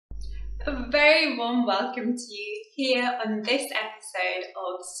A very warm welcome to you here on this episode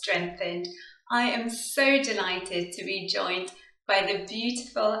of Strengthened. I am so delighted to be joined by the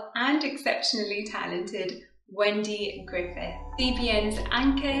beautiful and exceptionally talented Wendy Griffith, CBN's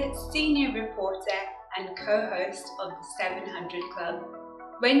anchor, senior reporter and co-host of the 700 Club.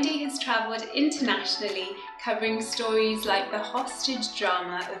 Wendy has travelled internationally, covering stories like the hostage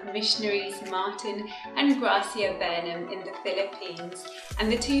drama of missionaries Martin and Gracia Burnham in the Philippines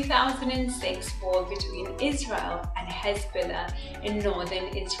and the 2006 war between Israel and Hezbollah in northern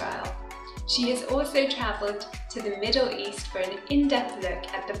Israel. She has also travelled to the Middle East for an in-depth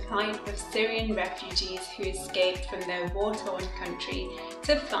look at the plight of Syrian refugees who escaped from their war-torn country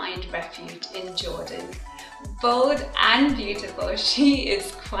to find refuge in Jordan. Bold and beautiful, she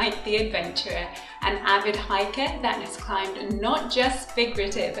is quite the adventurer, an avid hiker that has climbed not just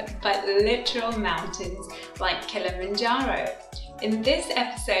figurative but literal mountains like Kilimanjaro. In this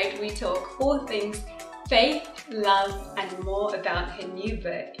episode, we talk all things faith, love, and more about her new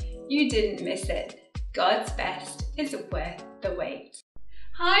book. You didn't miss it. God's best is worth the wait.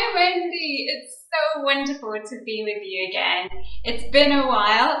 Hi Wendy, it's so wonderful to be with you again. It's been a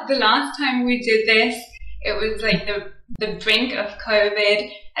while. The last time we did this, it was like the brink of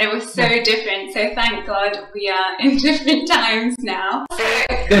COVID, and it was so different. So thank God we are in different times now.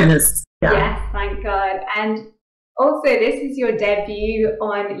 Goodness. Yeah. Yes, thank God. And also, this is your debut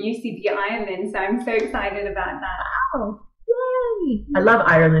on UCB Ireland, so I'm so excited about that. Oh, yay! I love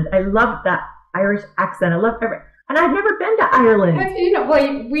Ireland. I love that Irish accent. I love everything. And I've never been to Ireland. Have you not?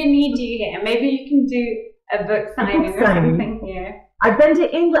 Well, we need you here. Maybe you can do a book signing or something here. I've been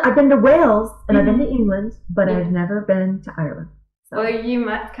to England. I've been to Wales, and I've been to England, but I've never been to Ireland. So. Well, you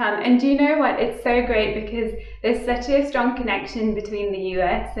must come. And do you know what? It's so great because there's such a strong connection between the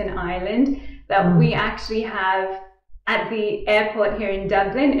US and Ireland that we actually have at the airport here in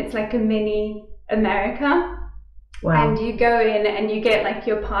Dublin. It's like a mini America. Wow. And you go in and you get like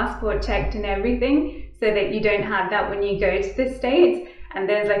your passport checked and everything so that you don't have that when you go to the States. And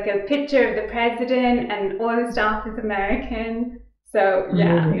there's like a picture of the president and all the staff is American. So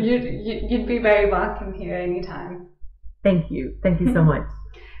yeah, you'd be very welcome here anytime. Thank you. Thank you so much.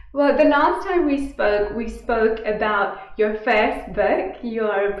 Well, the last time we spoke about your first book,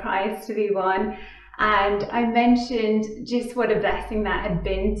 Your Prize to Be Won. And I mentioned just what a blessing that had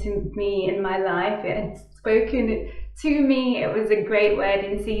been to me in my life. It had spoken to me. It was a great word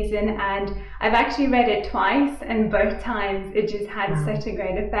in season, and I've actually read it twice, and both times it just had such a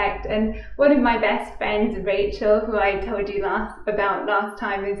great effect. And one of my best friends, Rachel, who I told you about last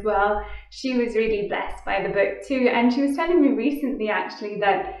time as well, she was really blessed by the book too. And she was telling me recently actually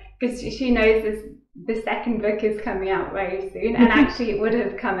that, because she knows the second book is coming out very soon, and actually it would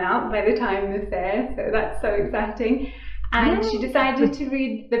have come out by the time this airs, so that's so exciting. And she decided to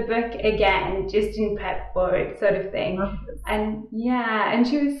read the book again, just in prep for it, sort of thing. And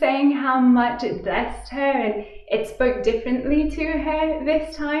she was saying how much it blessed her, and it spoke differently to her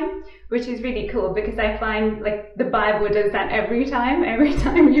this time, which is really cool because I find like the Bible does that every time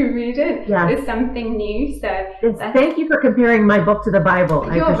you read it, there's something new. So thank you for comparing my book to the Bible.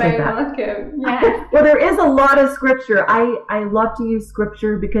 You're very welcome. Yeah. Well, there is a lot of scripture. I love to use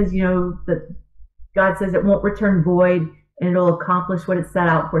scripture because you know that God says it won't return void, and it'll accomplish what it's set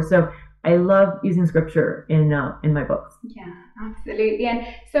out for. So I love using scripture in my books. Yeah, absolutely. And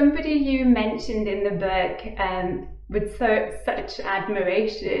somebody you mentioned in the book with such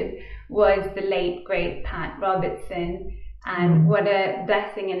admiration was the late, great Pat Robertson. And what a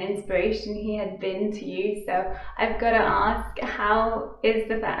blessing and inspiration he had been to you. So I've got to ask, how is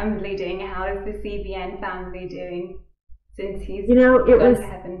the family doing? How is the CBN family doing since he's gone to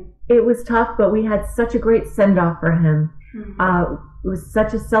heaven? It was tough, but we had such a great send-off for him. It was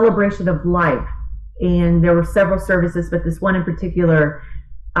such a celebration of life, and there were several services, but this one in particular,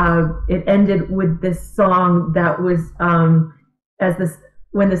 it ended with this song that was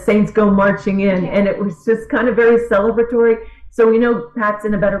when the saints go marching in, and it was just kind of very celebratory. So we know Pat's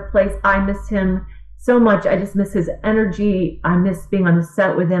in a better place. I miss him so much. I just miss his energy. I miss being on the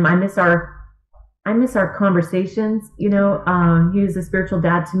set with him. I miss our conversations. You know, he was a spiritual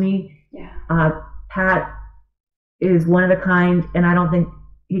dad to me. Pat is one of a kind, and I don't think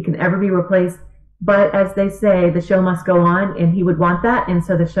he can ever be replaced. But as they say, the show must go on, and he would want that, and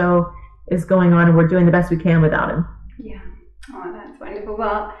so the show is going on, and we're doing the best we can without him. Yeah. Oh, that's wonderful.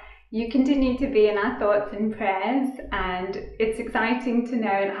 Well, you continue to be in our thoughts and prayers, and it's exciting to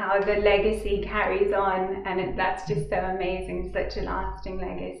know how the legacy carries on, and that's just so amazing, such a lasting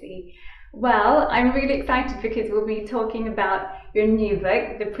legacy. Well, I'm really excited because we'll be talking about your new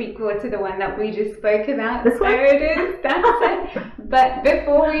book, the prequel to the one that we just spoke about. This one? There it is, that's it. But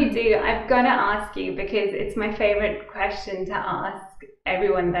before we do, I've got to ask you, because it's my favorite question to ask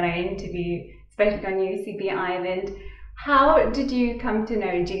everyone that I interview, especially on UCB Island. How did you come to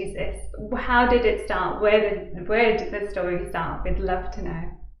know Jesus? How did it start? Where did the story start? We'd love to know.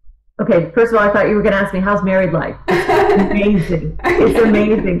 Okay, first of all, I thought you were going to ask me, how's married life? It's amazing. It's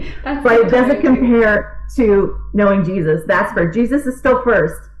amazing. But it doesn't compare to knowing Jesus. That's first. Jesus is still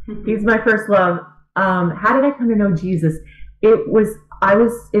first. He's my first love. How did I come to know Jesus? I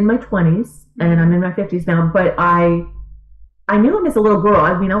was in my 20s, and I'm in my 50s now, but I knew him as a little girl.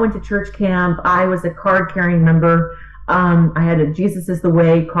 I mean, I went to church camp. I was a card-carrying member. I had a Jesus is the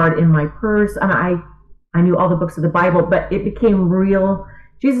Way card in my purse. I knew all the books of the Bible, but it became real.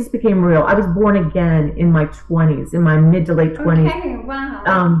 Jesus became real. I was born again in my 20s, in my mid to late 20s. Okay, wow.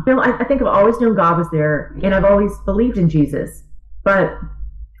 I think I've always known God was there, and I've always believed in Jesus. But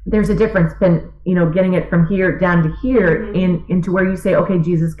there's a difference in, getting it from here down to here, into where you say, okay,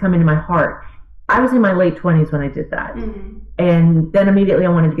 Jesus, come into my heart. I was in my late 20s when I did that. And then immediately I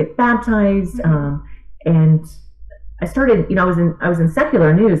wanted to get baptized. And I started, I was in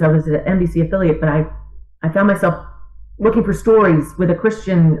secular news. I was an NBC affiliate, but I found myself looking for stories with a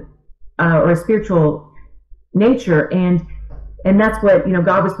Christian or a spiritual nature, and that's what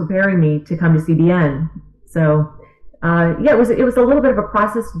God was preparing me to come to CBN. So it was a little bit of a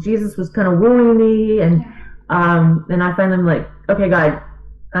process. Jesus was kind of wooing me, and I finally am like, okay, God,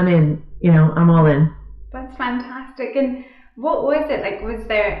 I'm in. I'm all in. That's fantastic. And what was it like? Was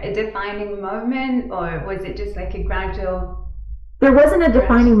there a defining moment, or was it just like a gradual? There wasn't a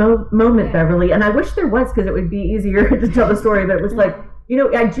defining moment, Beverly, and I wish there was, because it would be easier to tell the story. But it was like,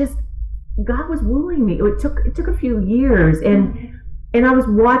 God was wooing me. It took a few years, and I was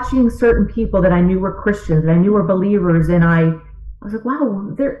watching certain people that I knew were Christians, that I knew were believers, and I was like,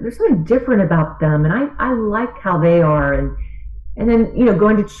 wow, there's something different about them, and I like how they are, and then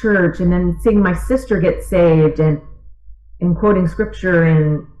going to church, and then seeing my sister get saved, and quoting scripture,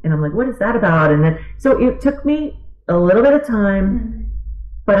 and I'm like, what is that about? And then so it took me a little bit of time,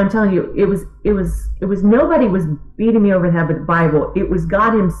 but I'm telling you, it was nobody was beating me over the head with the Bible. It was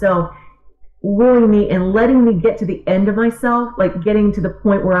God himself wooing me and letting me get to the end of myself, like getting to the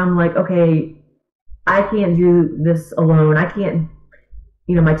point where I'm like, okay, I can't do this alone. I can't,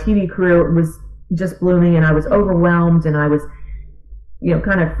 my TV career was just blooming, and I was overwhelmed, and I was,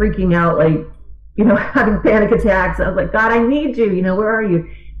 kind of freaking out, like, having panic attacks. I was like, God, I need you, where are you?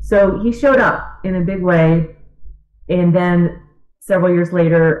 So he showed up in a big way. And then several years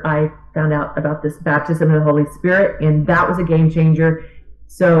later, I found out about this baptism of the Holy Spirit, and that was a game changer.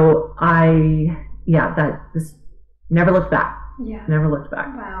 So just never looked back. Yeah. Never looked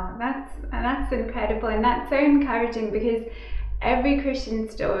back. Wow, that's incredible, and that's so encouraging, because every Christian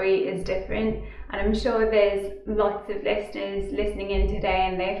story is different, and I'm sure there's lots of listeners listening in today,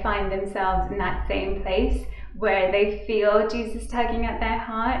 and they find themselves in that same place where they feel Jesus tugging at their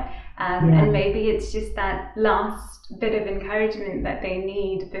heart, and maybe it's just that last bit of encouragement that they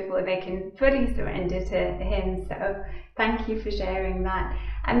need before they can fully surrender to him. So thank you for sharing that.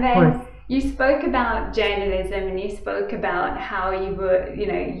 And then you spoke about journalism, and you spoke about how you were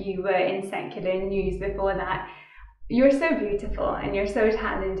in secular news before that. You're so beautiful and you're so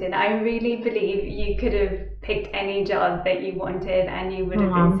talented. I really believe you could have picked any job that you wanted and you would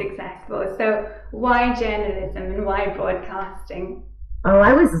have been successful. So why journalism and why broadcasting? Oh,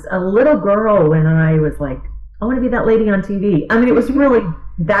 I was a little girl when I was like, I want to be that lady on TV. I mean, it was really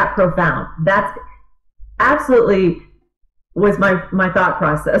that profound. That's absolutely was my thought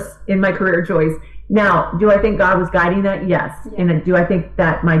process in my career choice. Now, do I think God was guiding that? Yes. Yeah. And do I think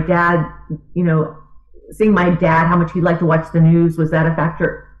that my dad, seeing my dad, how much he liked to watch the news, was that a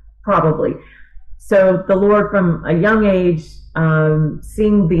factor? Probably. So the Lord, from a young age,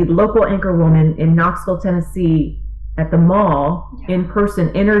 seeing the local anchor woman in Knoxville, Tennessee at the mall in person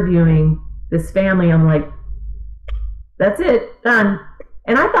interviewing this family, I'm like, that's it, done.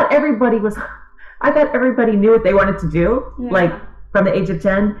 And I thought everybody knew what they wanted to do, like from the age of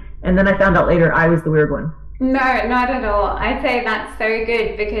 10. And then I found out later I was the weird one. No, not at all. I'd say that's so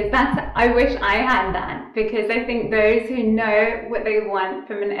good, because I wish I had that, because I think those who know what they want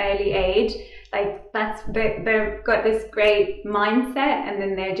from an early age, like they've got this great mindset, and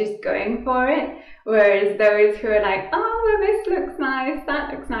then they're just going for it. Whereas those who are like, oh, well, this looks nice,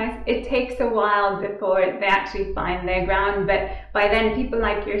 that looks nice, it takes a while before they actually find their ground. But by then, people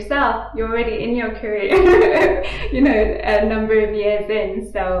like yourself, you're already in your career, a number of years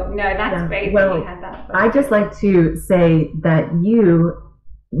in. So no, that's great that you had that. I just like to say that you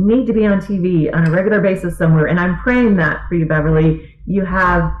need to be on TV on a regular basis somewhere. And I'm praying that for you, Beverly. You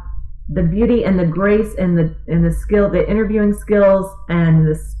have the beauty and the grace and the skill, the interviewing skills and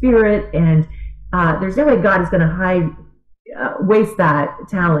the spirit. And there's no way God is going to waste that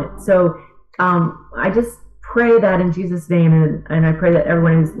talent. So I just pray that in Jesus' name, and I pray that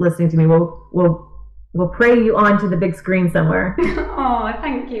everyone who's listening to me will pray you onto the big screen somewhere. Oh,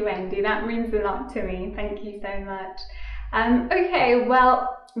 thank you, Wendy. That means a lot to me. Thank you so much. Okay,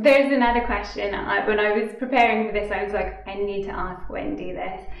 well, there's another question. When I was preparing for this, I was like, I need to ask Wendy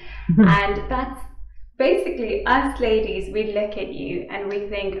this. And that's basically us ladies, we look at you and we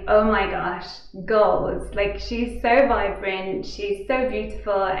think, oh my gosh, goals. Like, she's so vibrant, she's so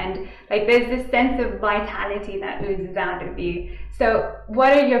beautiful, and like there's this sense of vitality that oozes out of you. So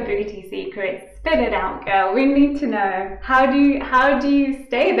what are your beauty secrets? Spit it out, girl. We need to know. How do you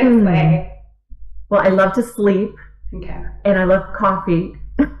stay this way? Well, I love to sleep. Okay. And I love coffee.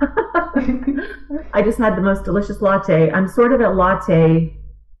 I just had the most delicious latte. I'm sort of a latte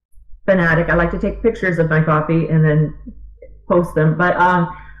fanatic. I like to take pictures of my coffee and then post them. But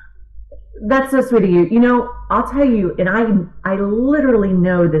that's so sweet of you. You know, I'll tell you, and I literally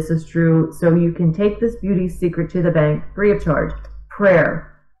know this is true, so you can take this beauty secret to the bank free of charge. Prayer.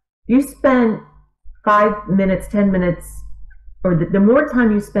 You spend 5 minutes, 10 minutes, or the more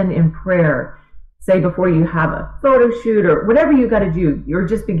time you spend in prayer, say before you have a photo shoot or whatever you got to do, or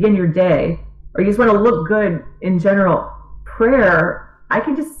just begin your day, or you just want to look good in general, prayer, I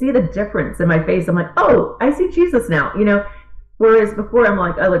can just see the difference in my face. I'm like, oh, I see Jesus now, you know, whereas before I'm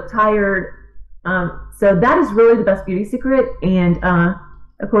like, I look tired. So that is really the best beauty secret. And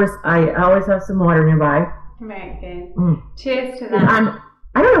of course, I always have some water nearby. Very good. Cheers to that.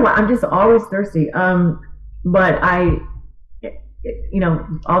 I don't know why, I'm just always thirsty. But you know,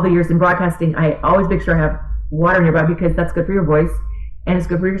 all the years in broadcasting, I always make sure I have water nearby because that's good for your voice and it's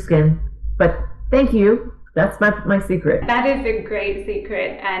good for your skin. But thank you. That's my secret. That is a great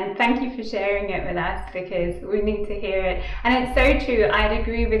secret, and thank you for sharing it with us because we need to hear it. And it's so true. I'd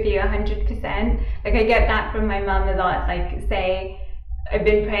agree with you 100%. Like, I get that from my mum a lot. Like, say I've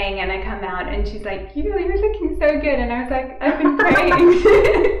been praying and I come out and she's like, you're looking so good, and I was like, I've been praying.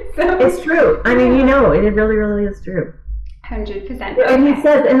 So it's true. I mean, you know, it really, really is true. 100%. And he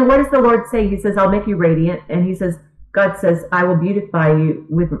says, and what does the Lord say? He says, I'll make you radiant. And he says, God says, I will beautify you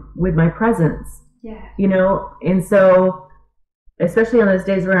with my presence. Yeah. You know, and so, especially on those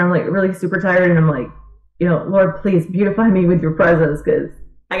days where I'm like really super tired and I'm like, you know, Lord, please beautify me with your presence because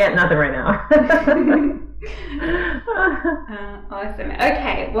I got nothing right now. Awesome.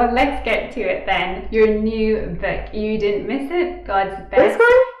 Okay, well, let's get to it then. Your new book, You Didn't Miss It, God's Best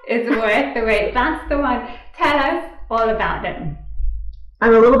is Worth the Wait. That's the one. Tell us all about it.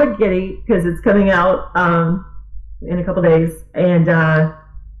 I'm a little bit giddy because it's coming out in a couple days. And,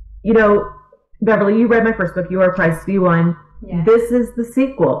 you know, Beverly, you read my first book, You Are Christ V1. Yeah. This is the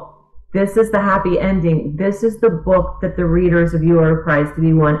sequel. This is the happy ending. This is the book that the readers of You Are Christ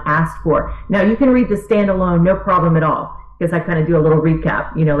V1 asked for. Now, you can read the standalone, no problem at all, because I kind of do a little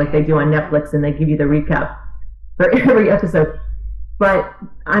recap, you know, like they do on Netflix, and they give you the recap for every episode. But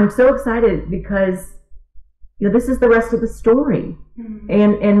I'm so excited because, you know, this is the rest of the story.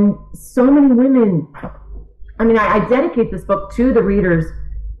 Mm-hmm. And so many women, I mean, I dedicate this book to the readers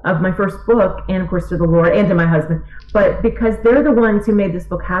of my first book, and of course to the Lord and to my husband, but because they're the ones who made this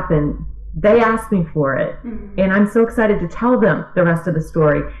book happen, they asked me for it. Mm-hmm. And I'm so excited to tell them the rest of the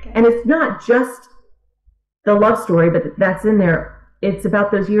story. Okay. And it's not just the love story, but that's in there. It's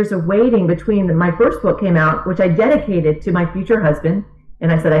about those years of waiting between my first book came out, which I dedicated to my future husband,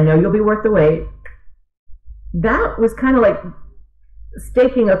 and I said, I know you'll be worth the wait. That was kind of like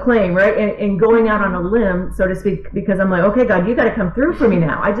staking a claim, right? And going out on a limb, so to speak, because I'm like, okay, God, you got to come through for me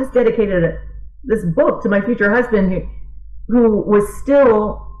now. I just dedicated this book to my future husband who was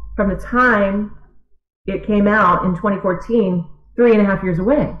still, from the time it came out in 2014, 3.5 years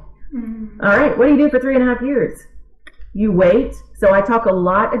away. Mm-hmm. All right, what do you do for 3.5 years? You wait. So I talk a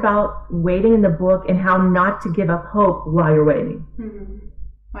lot about waiting in the book and how not to give up hope while you're waiting. Mm-hmm.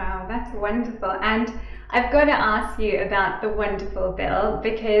 Wow, that's wonderful. And I've got to ask you about the wonderful Bill,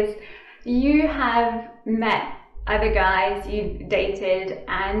 because you have met other guys you've dated,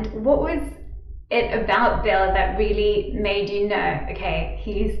 and what was it about Bill that really made you know, okay,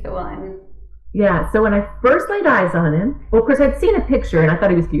 he's the one? Yeah, so when I first laid eyes on him, well, of course, I'd seen a picture and I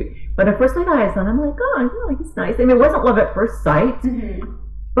thought he was cute, but I first laid eyes on him, I'm like, oh, yeah, he's nice. I mean, it wasn't love at first sight, mm-hmm.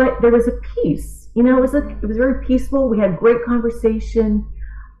 but there was a peace. You know, it was very peaceful. We had great conversation.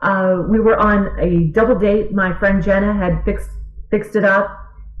 We were on a double date. My friend Jenna had fixed it up,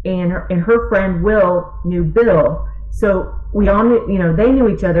 and her friend Will knew Bill, So we all knew, they knew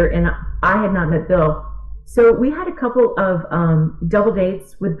each other, and I had not met Bill. So we had a couple of double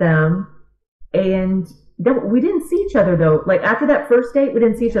dates with them, and we didn't see each other though. Like after that first date, we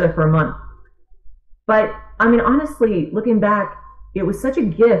didn't see each other for a month. But I mean, honestly, looking back, it was such a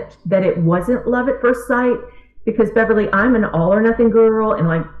gift that it wasn't love at first sight, because Beverly, I'm an all or nothing girl, and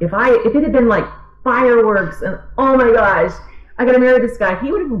like if it had been like fireworks and oh my gosh, I gotta marry this guy,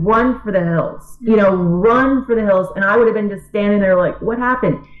 he would have run for the hills, run for the hills, and I would have been just standing there like, what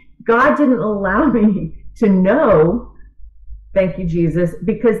happened? God didn't allow me to know, thank you, Jesus,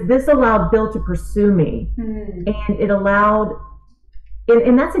 because this allowed Bill to pursue me. And it allowed,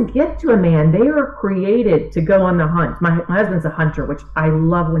 and that's a gift to a man. They are created to go on the hunt. My husband's a hunter, which I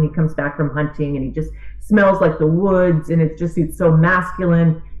love when he comes back from hunting, and he just smells like the woods, and he's so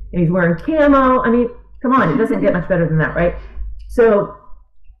masculine, and he's wearing camo. I mean, come on, it doesn't get much better than that, right? So,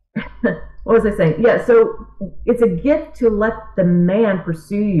 what was I saying? Yeah, so it's a gift to let the man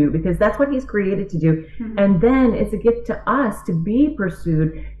pursue you, because that's what he's created to do. And then it's a gift to us to be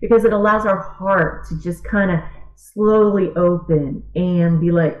pursued, because it allows our heart to just kind of slowly open and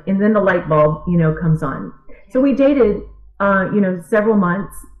be like, and then the light bulb, comes on. So we dated, several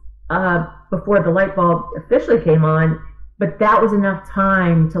months before the light bulb officially came on, but that was enough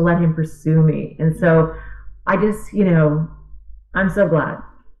time to let him pursue me. And so I just, I'm so glad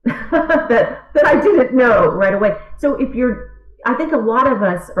that I didn't know right away. So I think a lot of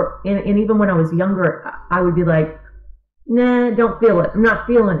us, and even when I was younger, I would be like, nah, don't feel it. I'm not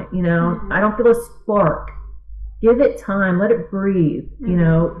feeling it, I don't feel a spark. Give it time, let it breathe,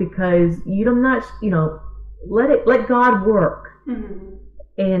 because let God work.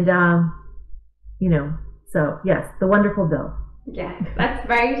 And, so yes, the wonderful Bill. Yes, that's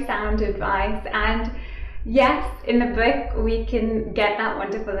very sound advice. And yes, in the book we can get that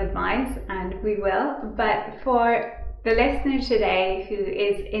wonderful advice, and we will. But for the listener today who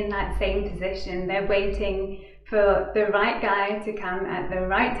is in that same position, they're waiting for the right guy to come at the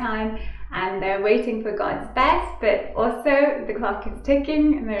right time, and they're waiting for God's best, but also the clock is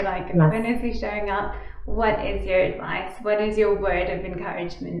ticking, and they're like, when is he showing up? What is your advice? What is your word of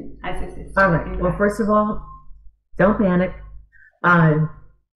encouragement as a sister? All right. Well, first of all, don't panic.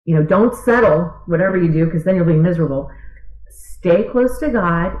 Don't settle whatever you do, because then you'll be miserable. Stay close to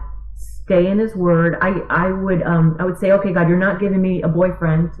God. Stay in His Word. I would say, okay, God, you're not giving me a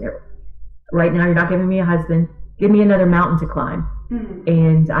boyfriend right now. You're not giving me a husband. Give me another mountain to climb.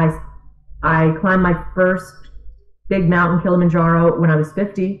 And I climbed my first big mountain, Kilimanjaro, when I was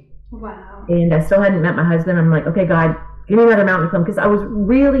 50. Wow. And I still hadn't met my husband. I'm like, okay, God, give me another mountain to climb, because I was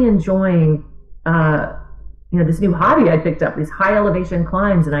really enjoying this new hobby I picked up, these high elevation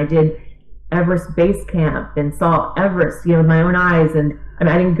climbs, and I did Everest Base Camp and saw Everest, with my own eyes. And I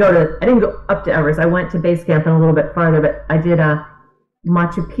mean, I didn't go up to Everest. I went to Base Camp and a little bit farther, but I did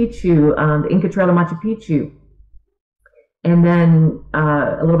Machu Picchu, the Inca Trail of Machu Picchu, and then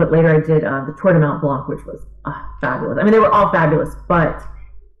a little bit later I did the Tour de Mont Blanc, which was fabulous. I mean, they were all fabulous, but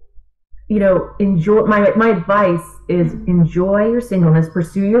enjoy. My advice is enjoy your singleness,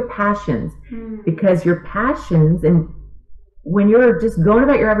 pursue your passions, because your passions, and when you're just going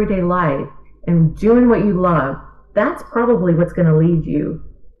about your everyday life and doing what you love, that's probably what's going to lead you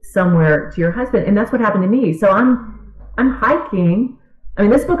somewhere to your husband. And that's what happened to me. So I'm hiking. I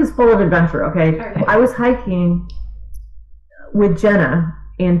mean, this book is full of adventure. Okay. I was hiking with Jenna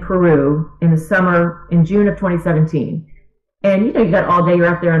in Peru in the summer, in June of 2017. And you got all day, you're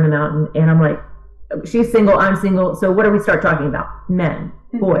up there on the mountain, and I'm like, she's single, I'm single, so what do we start talking about? Men,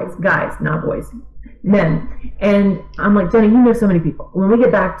 boys, guys, not boys, men. And I'm like, Jenny, you know so many people. When we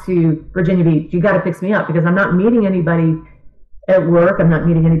get back to Virginia Beach, you got to fix me up, because I'm not meeting anybody at work, I'm not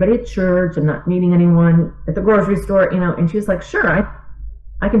meeting anybody at church, I'm not meeting anyone at the grocery store, and she was like, sure,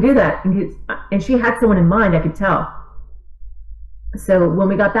 I can do that. And she had someone in mind, I could tell. So when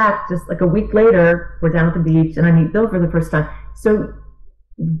we got back, just like a week later, we're down at the beach, and I meet Bill for the first time. So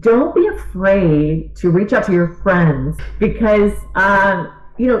don't be afraid to reach out to your friends, because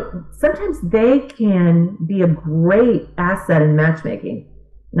sometimes they can be a great asset in matchmaking.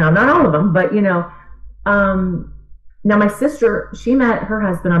 Now, not all of them, but now my sister, she met her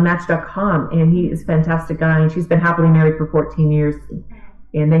husband on Match.com, and he is a fantastic guy, and she's been happily married for 14 years,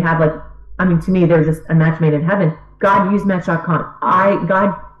 and they have to me, they're just a match made in heaven. God used Match.com. I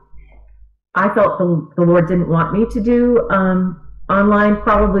felt the Lord didn't want me to do online,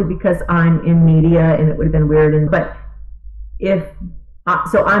 probably because I'm in media and it would have been weird. But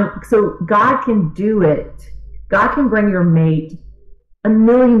so God can do it. God can bring your mate a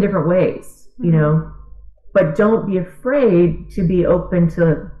million different ways, But don't be afraid to be open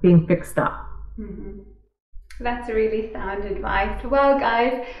to being fixed up. That's really sound advice. Well,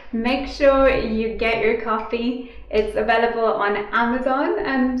 guys, make sure you get your copy. It's available on Amazon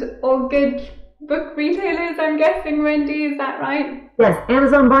and all good book retailers, I'm guessing, Wendy, is that right? Yes,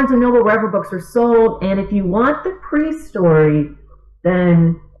 Amazon, Barnes & Noble, wherever books are sold. And if you want the pre-story,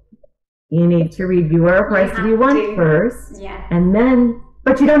 then you need to read Beware of Christ to Be Won first. Yeah. And then,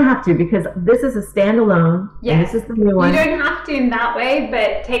 but you don't have to, because this is a standalone. Yes. And this is the new one. You don't have to in that way,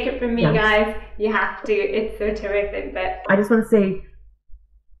 but take it from me, guys. You have to. It's so terrific. But I just want to say,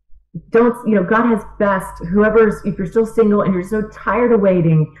 God has best. If you're still single and you're so tired of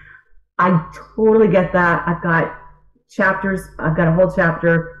waiting, I totally get that. I've got a whole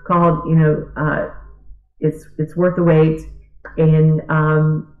chapter called, it's worth the wait,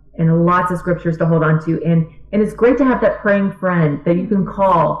 and lots of scriptures to hold on to. And it's great to have that praying friend that you can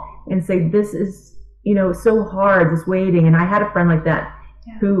call and say, this is, so hard, this waiting. And I had a friend like that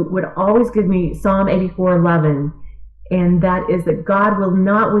who would always give me Psalm 84:11. And that is that God will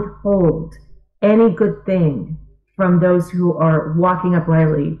not withhold any good thing from those who are walking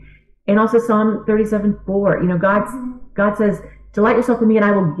uprightly. And also Psalm 37:4. God says, delight yourself in me and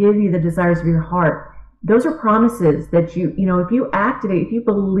I will give you the desires of your heart. Those are promises that if you activate, if you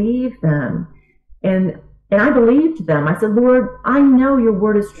believe them, and I believed them. I said, Lord, I know your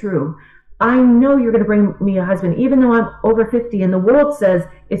word is true. I know you're going to bring me a husband, even though I'm over 50 and the world says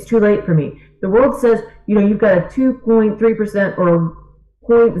it's too late for me. The world says, you've got a 2.3% or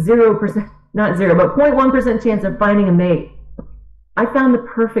 0.0%, not zero, but 0.1% chance of finding a mate. I found the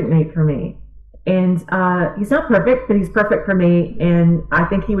perfect mate for me. And he's not perfect, but he's perfect for me. And I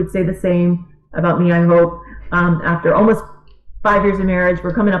think he would say the same about me, I hope. After almost 5 years of marriage,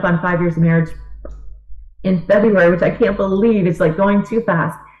 we're coming up on 5 years of marriage in February, which I can't believe. It's like going too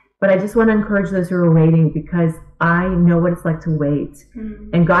fast. But I just want to encourage those who are waiting, because I know what it's like to wait.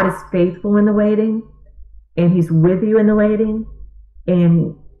 And God is faithful in the waiting, and he's with you in the waiting.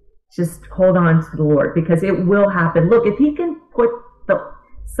 And just hold on to the Lord, because it will happen. Look, if he can put the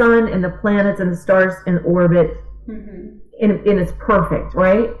sun and the planets and the stars in orbit, and it's perfect,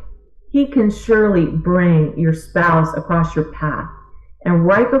 right? He can surely bring your spouse across your path. And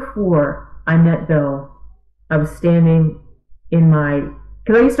right before I met Bill, I was standing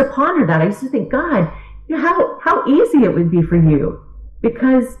because I used to ponder that. I used to think, God, how easy it would be for you,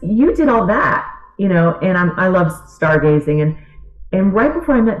 because you did all that, and I love stargazing. And right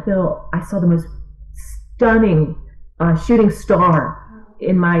before I met Bill, I saw the most stunning shooting star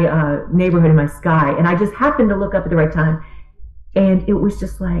in my neighborhood, in my sky. And I just happened to look up at the right time. And it was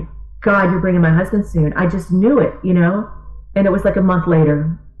just like, God, you're bringing my husband soon. I just knew it, and it was like a month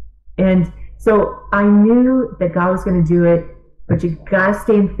later. And so I knew that God was going to do it, but you got to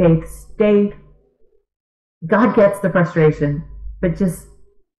stay in faith. God gets the frustration, but just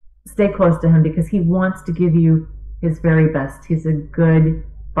stay close to him, because he wants to give you his very best. He's a good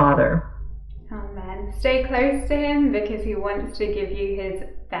father. Amen. Stay close to him, because he wants to give you his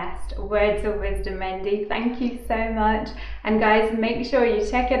best. Words of wisdom, Wendy. Thank you so much. And guys, make sure you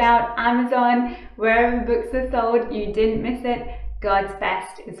check it out. Amazon, wherever books are sold. You didn't miss it. God's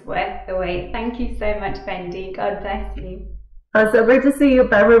best is worth the wait. Thank you so much, Wendy. God bless you. So great to see you,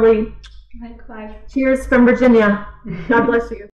 Beverly. Likewise. Cheers from Virginia. God bless you.